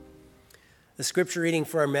The scripture reading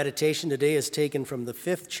for our meditation today is taken from the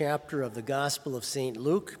 5th chapter of the Gospel of St.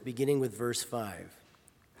 Luke, beginning with verse 5.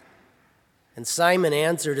 And Simon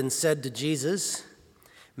answered and said to Jesus,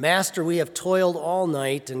 "Master, we have toiled all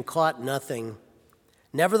night and caught nothing.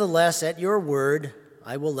 Nevertheless, at your word,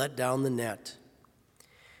 I will let down the net."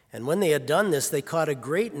 And when they had done this, they caught a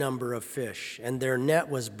great number of fish, and their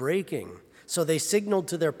net was breaking. So they signaled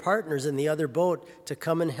to their partners in the other boat to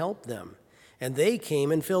come and help them. And they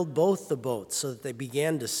came and filled both the boats, so that they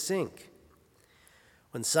began to sink.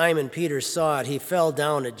 When Simon Peter saw it, he fell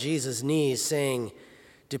down at Jesus' knees, saying,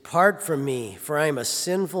 "Depart from me, for I am a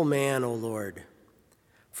sinful man, O Lord."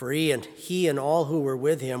 For he and all who were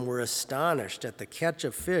with him were astonished at the catch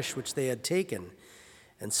of fish which they had taken.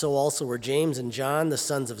 And so also were James and John, the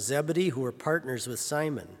sons of Zebedee, who were partners with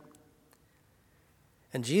Simon.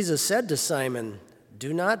 And Jesus said to Simon,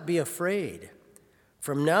 "Do not be afraid.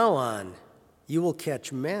 From now on, you will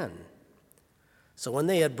catch men." So when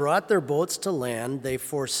they had brought their boats to land, they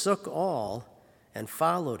forsook all and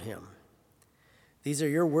followed him. These are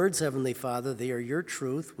your words, Heavenly Father. They are your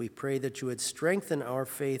truth. We pray that you would strengthen our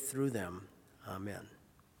faith through them. Amen.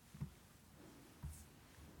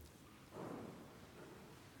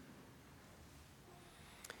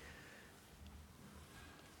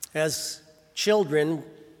 As children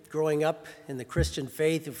growing up in the Christian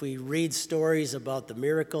faith, if we read stories about the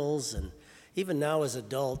miracles, and even now as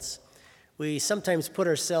adults, we sometimes put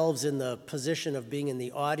ourselves in the position of being in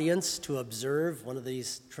the audience to observe one of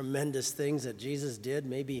these tremendous things that Jesus did,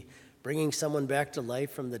 maybe bringing someone back to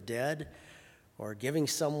life from the dead, or giving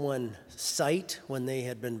someone sight when they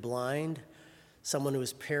had been blind, someone who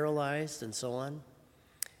was paralyzed, and so on.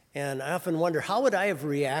 And I often wonder, how would I have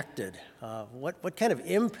reacted? What kind of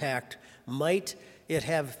impact might it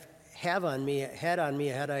had on me had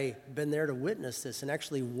I been there to witness this and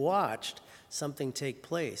actually watched something take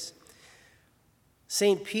place?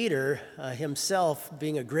 St. Peter himself,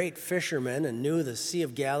 being a great fisherman and knew the Sea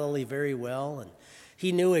of Galilee very well, and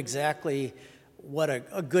he knew exactly what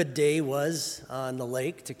a good day was on the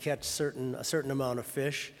lake to catch a certain amount of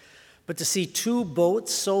fish. But to see two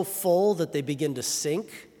boats so full that they begin to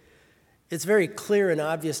sink, it's very clear and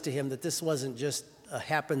obvious to him that this wasn't just a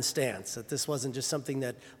happenstance, that this wasn't just something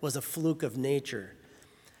that was a fluke of nature.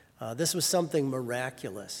 This was something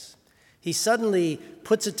miraculous. He suddenly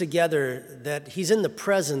puts it together that he's in the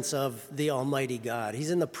presence of the Almighty God.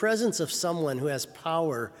 He's in the presence of someone who has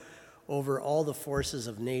power over all the forces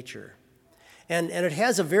of nature. And it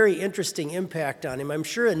has a very interesting impact on him. I'm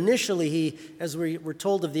sure initially he, as we were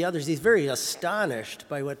told of the others, he's very astonished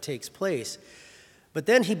by what takes place. But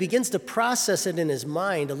then he begins to process it in his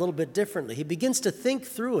mind a little bit differently. He begins to think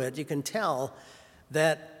through it. You can tell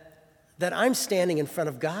that I'm standing in front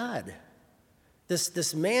of God.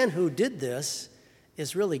 This man who did this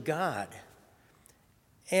is really God.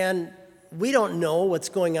 And we don't know what's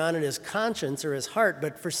going on in his conscience or his heart,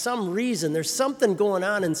 but for some reason, there's something going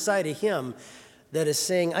on inside of him that is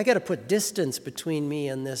saying, I got to put distance between me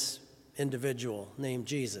and this individual named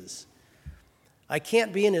Jesus. I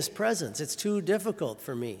can't be in his presence. It's too difficult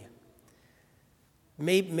for me.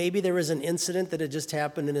 Maybe there was an incident that had just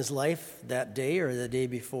happened in his life that day or the day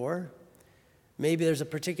before. Maybe there's a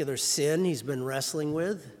particular sin he's been wrestling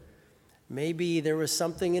with. Maybe there was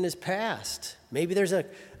something in his past. Maybe there's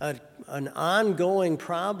an ongoing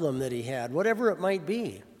problem that he had, whatever it might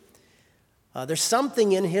be. There's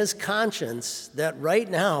something in his conscience that right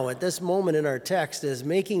now, at this moment in our text, is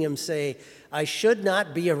making him say, I should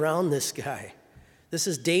not be around this guy. This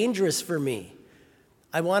is dangerous for me.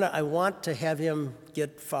 I want to have him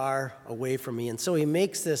get far away from me. And so he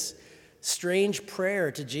makes this strange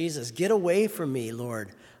prayer to Jesus. Get away from me,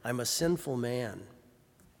 Lord. I'm a sinful man.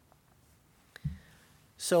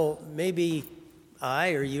 So maybe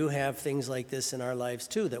I or you have things like this in our lives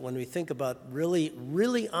too, that when we think about really,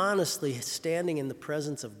 really honestly standing in the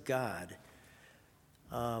presence of God,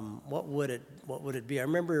 what would it be? I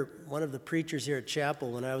remember one of the preachers here at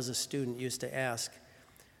Chapel when I was a student used to ask,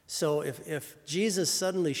 so if Jesus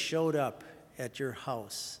suddenly showed up at your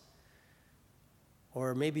house,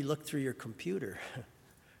 or maybe looked through your computer,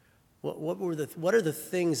 what are the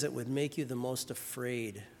things that would make you the most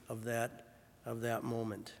afraid of that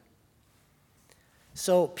moment?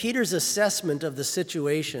 So Peter's assessment of the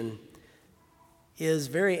situation is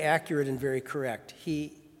very accurate and very correct.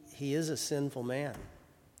 He is a sinful man.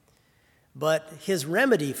 But his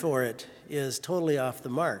remedy for it is totally off the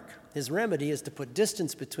mark. His remedy is to put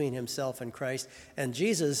distance between himself and Christ, and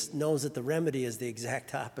Jesus knows that the remedy is the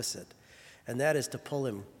exact opposite, and that is to pull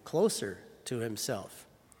him closer to himself.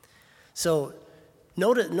 So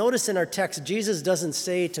notice in our text, Jesus doesn't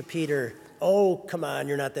say to Peter, oh, come on,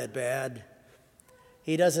 you're not that bad.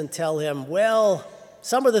 He doesn't tell him, well,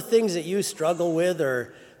 some of the things that you struggle with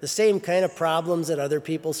are the same kind of problems that other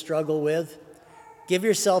people struggle with. Give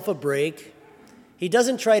yourself a break. He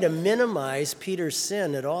doesn't try to minimize Peter's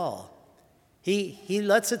sin at all. He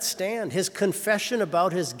lets it stand. His confession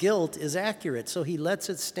about his guilt is accurate, so he lets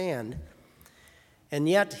it stand. And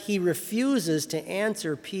yet he refuses to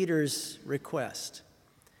answer Peter's request.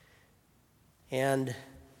 And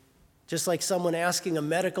just like someone asking a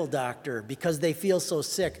medical doctor, because they feel so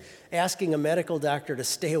sick, asking a medical doctor to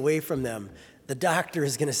stay away from them, the doctor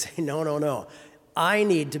is going to say, no. I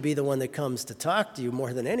need to be the one that comes to talk to you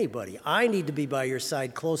more than anybody. I need to be by your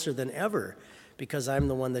side closer than ever because I'm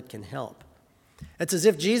the one that can help. It's as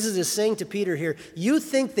if Jesus is saying to Peter here, you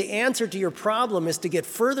think the answer to your problem is to get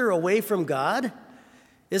further away from God?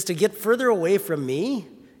 Is to get further away from me?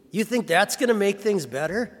 You think that's going to make things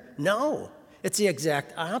better? No, it's the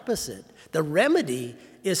exact opposite. The remedy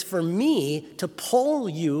is for me to pull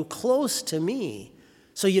you close to me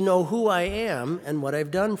so you know who I am and what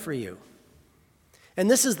I've done for you. And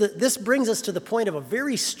this brings us to the point of a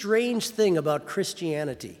very strange thing about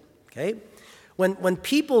Christianity, okay? When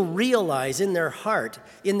people realize in their heart,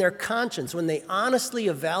 in their conscience, when they honestly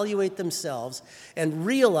evaluate themselves and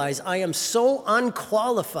realize I am so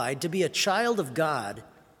unqualified to be a child of God,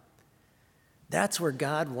 that's where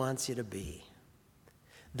God wants you to be.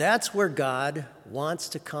 That's where God wants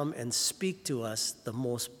to come and speak to us the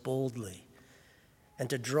most boldly and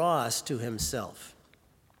to draw us to himself.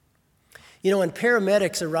 You know, when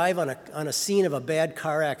paramedics arrive on a scene of a bad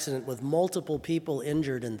car accident with multiple people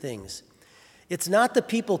injured and things, it's not the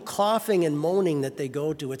people coughing and moaning that they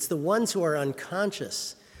go to. It's the ones who are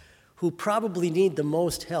unconscious, who probably need the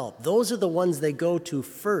most help. Those are the ones they go to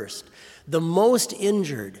first, the most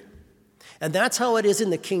injured. And that's how it is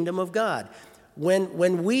in the kingdom of God.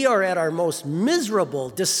 When we are at our most miserable,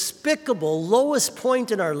 despicable, lowest point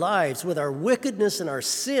in our lives with our wickedness and our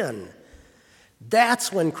sin,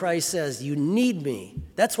 that's when Christ says, you need me.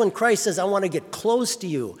 That's when Christ says, I want to get close to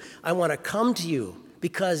you. I want to come to you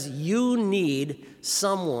because you need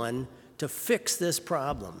someone to fix this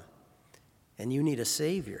problem. And you need a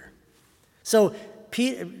Savior. So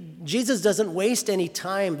Jesus doesn't waste any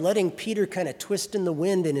time letting Peter kind of twist in the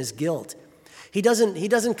wind in his guilt. He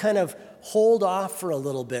doesn't kind of hold off for a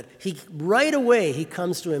little bit. Right away he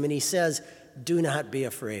comes to him and he says, do not be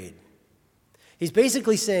afraid. He's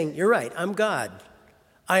basically saying, you're right, I'm God.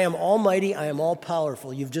 I am almighty, I am all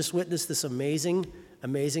powerful. You've just witnessed this amazing,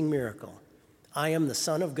 amazing miracle. I am the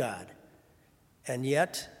Son of God. And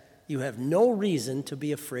yet, you have no reason to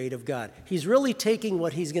be afraid of God. He's really taking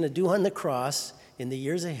what he's going to do on the cross in the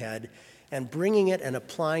years ahead and bringing it and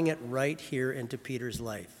applying it right here into Peter's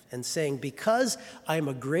life and saying, because I'm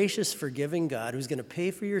a gracious, forgiving God who's going to pay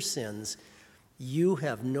for your sins, you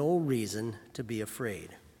have no reason to be afraid.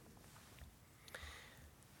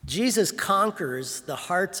 Jesus conquers the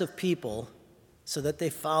hearts of people so that they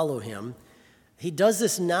follow him. He does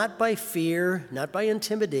this not by fear, not by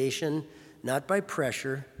intimidation, not by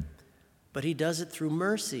pressure, but he does it through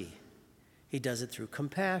mercy. He does it through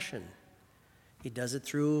compassion. He does it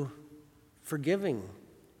through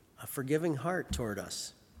a forgiving heart toward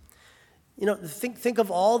us. You know, think of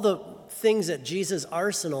all the things at Jesus'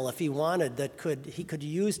 arsenal, if he wanted, that he could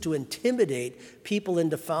use to intimidate people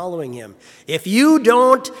into following him. If you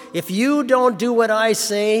don't do what I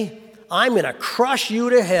say, I'm going to crush you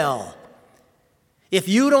to hell. If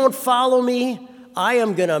you don't follow me, I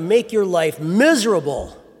am going to make your life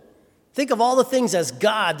miserable. Think of all the things as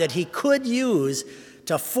God that he could use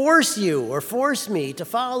to force you or force me to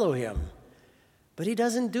follow him. But he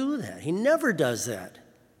doesn't do that. He never does that.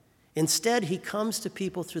 Instead, he comes to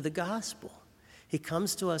people through the gospel. He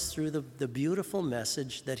comes to us through the beautiful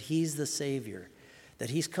message that he's the Savior,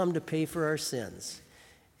 that he's come to pay for our sins,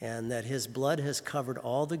 and that his blood has covered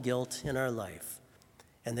all the guilt in our life,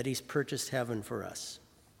 and that he's purchased heaven for us.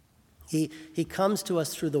 He comes to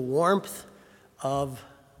us through the warmth of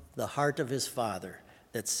the heart of his Father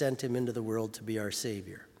that sent him into the world to be our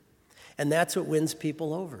Savior. And that's what wins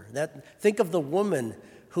people over. Think of the woman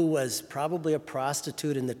who was probably a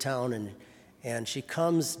prostitute in the town, and she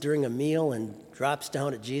comes during a meal and drops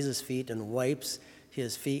down at Jesus' feet and wipes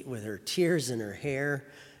his feet with her tears and her hair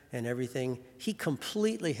and everything. He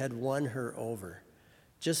completely had won her over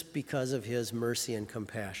just because of his mercy and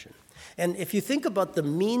compassion. And if you think about the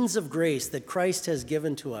means of grace that Christ has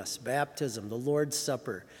given to us, baptism, the Lord's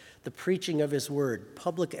Supper, the preaching of his word,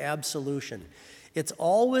 public absolution,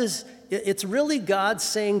 it's really God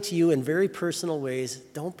saying to you in very personal ways,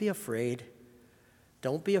 don't be afraid.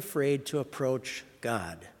 Don't be afraid to approach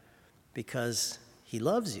God because he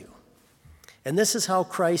loves you. And this is how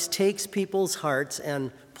Christ takes people's hearts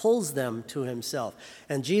and pulls them to himself.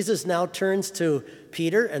 And Jesus now turns to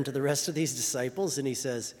Peter and to the rest of these disciples, and he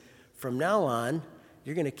says, from now on,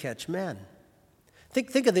 you're going to catch men.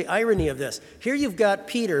 Think of the irony of this. Here you've got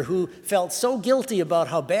Peter, who felt so guilty about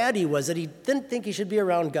how bad he was that he didn't think he should be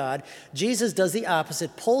around God. Jesus does the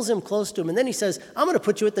opposite, pulls him close to him, and then he says, I'm going to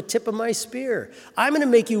put you at the tip of my spear. I'm going to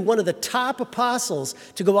make you one of the top apostles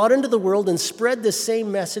to go out into the world and spread this same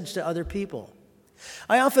message to other people.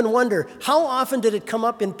 I often wonder, how often did it come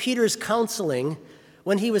up in Peter's counseling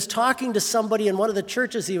when he was talking to somebody in one of the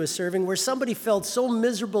churches he was serving where somebody felt so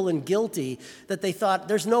miserable and guilty that they thought,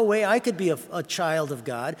 there's no way I could be a child of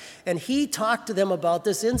God. And he talked to them about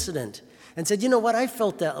this incident and said, you know what, I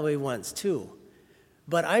felt that way once too.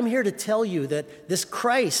 But I'm here to tell you that this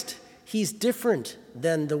Christ, he's different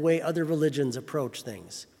than the way other religions approach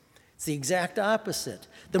things. It's the exact opposite.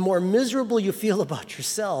 The more miserable you feel about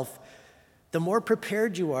yourself, the more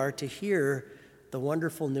prepared you are to hear the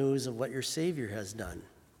wonderful news of what your Savior has done.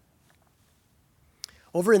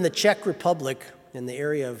 Over in the Czech Republic, in the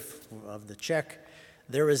area of the Czech,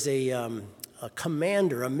 there was a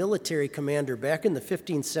commander, a military commander back in the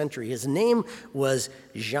 15th century. His name was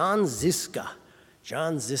Jan Žižka.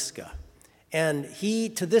 Jan Žižka. And he,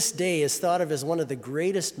 to this day, is thought of as one of the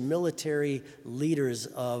greatest military leaders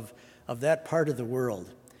of that part of the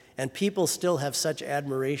world. And people still have such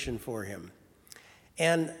admiration for him.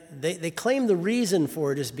 And they claim the reason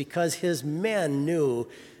for it is because his men knew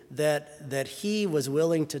that he was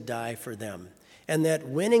willing to die for them, and that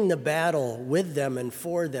winning the battle with them and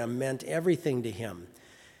for them meant everything to him.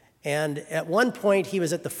 And at one point, he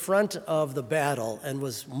was at the front of the battle and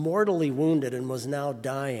was mortally wounded and was now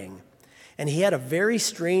dying. And he had a very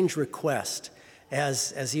strange request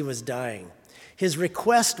as he was dying. His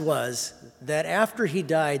request was that after he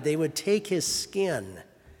died, they would take his skin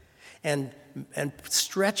and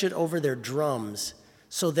stretch it over their drums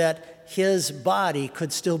so that his body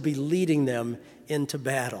could still be leading them into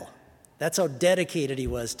battle. That's how dedicated he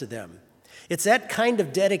was to them. It's that kind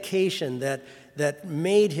of dedication that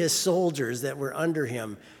made his soldiers that were under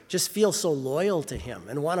him just feel so loyal to him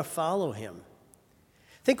and want to follow him.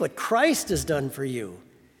 Think what Christ has done for you.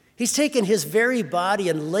 He's taken his very body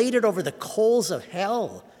and laid it over the coals of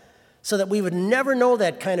hell so that we would never know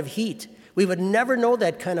that kind of heat. We would never know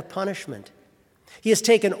that kind of punishment. He has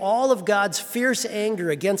taken all of God's fierce anger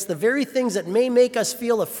against the very things that may make us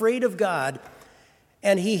feel afraid of God,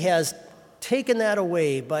 and he has taken that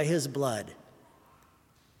away by his blood.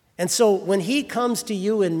 And so when he comes to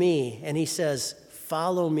you and me and he says,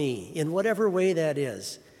 follow me, in whatever way that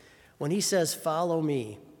is, when he says, follow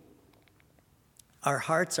me, our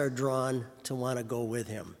hearts are drawn to want to go with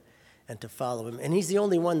him and to follow him. And he's the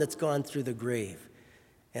only one that's gone through the grave.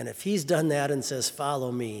 And if he's done that and says, follow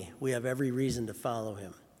me, we have every reason to follow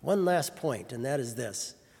him. One last point, and that is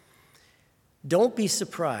this. Don't be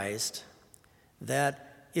surprised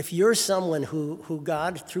that if you're someone who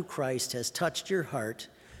God, through Christ, has touched your heart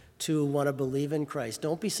to want to believe in Christ,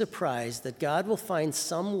 don't be surprised that God will find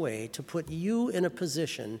some way to put you in a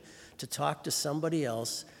position to talk to somebody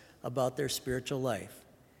else about their spiritual life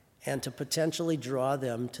and to potentially draw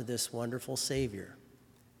them to this wonderful Savior.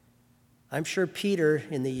 I'm sure Peter,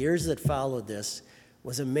 in the years that followed this,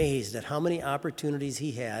 was amazed at how many opportunities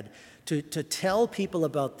he had to tell people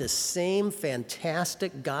about this same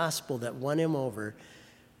fantastic gospel that won him over,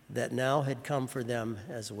 that now had come for them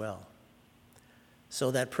as well.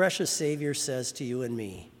 So that precious Savior says to you and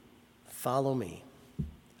me, follow me.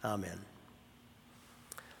 Amen.